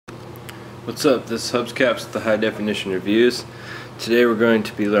What's up? This is Hubscaps with the High Definition Reviews. Today we're going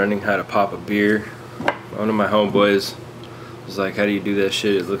to be learning how to pop a beer. One of my homeboys was like, how do you do that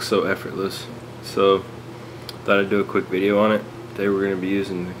shit? It looks so effortless. So thought I'd do a quick video on it. Today we're going to be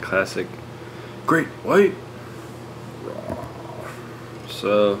using the classic Great White.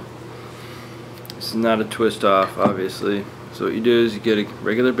 So this is not a twist off, obviously. So what you do is you get a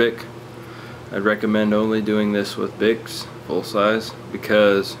regular Bic. I'd recommend only doing this with Bics, full size,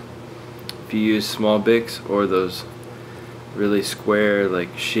 because if you use small Bics or those really square,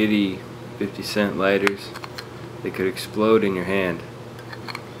 like shitty 50-cent lighters, they could explode in your hand.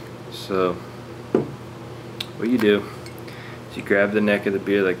 So what you do is you grab the neck of the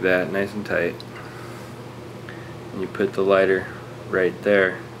beer like that, nice and tight, and you put the lighter right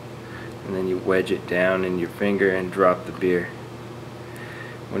there, and then you wedge it down in your finger and drop the beer.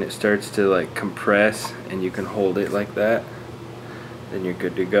 When it starts to like compress and you can hold it like that, then you're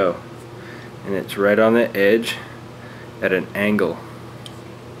good to go. And it's right on the edge at an angle.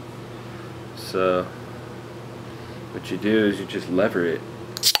 So what you do is you just lever it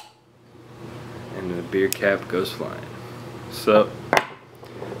and the beer cap goes flying. So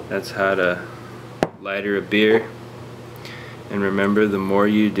that's how to lighter a beer. And remember, the more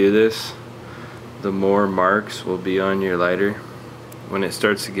you do this, the more marks will be on your lighter. When it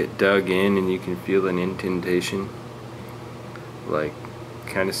starts to get dug in and you can feel an indentation, like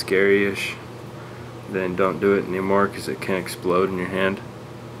kind of scary-ish, then don't do it anymore because it can explode in your hand.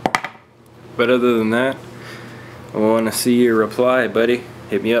 But other than that, I want to see your reply, buddy.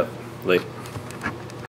 Hit me up. Later.